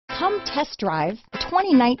Come test drive the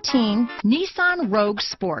 2019 Nissan Rogue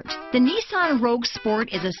Sport. The Nissan Rogue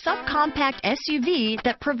Sport is a subcompact SUV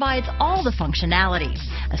that provides all the functionality.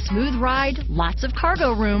 A smooth ride, lots of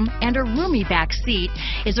cargo room, and a roomy back seat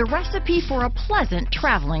is a recipe for a pleasant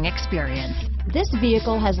traveling experience. This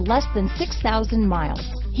vehicle has less than 6,000 miles.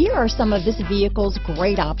 Here are some of this vehicle's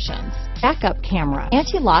great options: backup camera,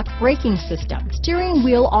 anti-lock braking system, steering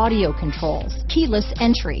wheel audio controls, keyless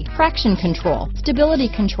entry, traction control, stability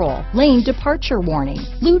control, lane departure warning,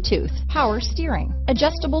 Bluetooth, power steering,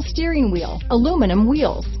 adjustable steering wheel, aluminum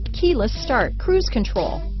wheels, keyless start, cruise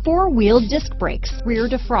control, four-wheel disc brakes, rear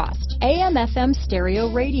defrost, AM/FM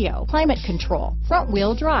stereo radio, climate control,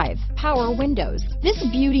 front-wheel drive, power windows. This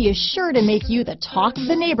beauty is sure to make you the talk of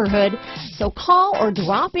the neighborhood, so call or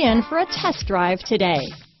drop in for a test drive today.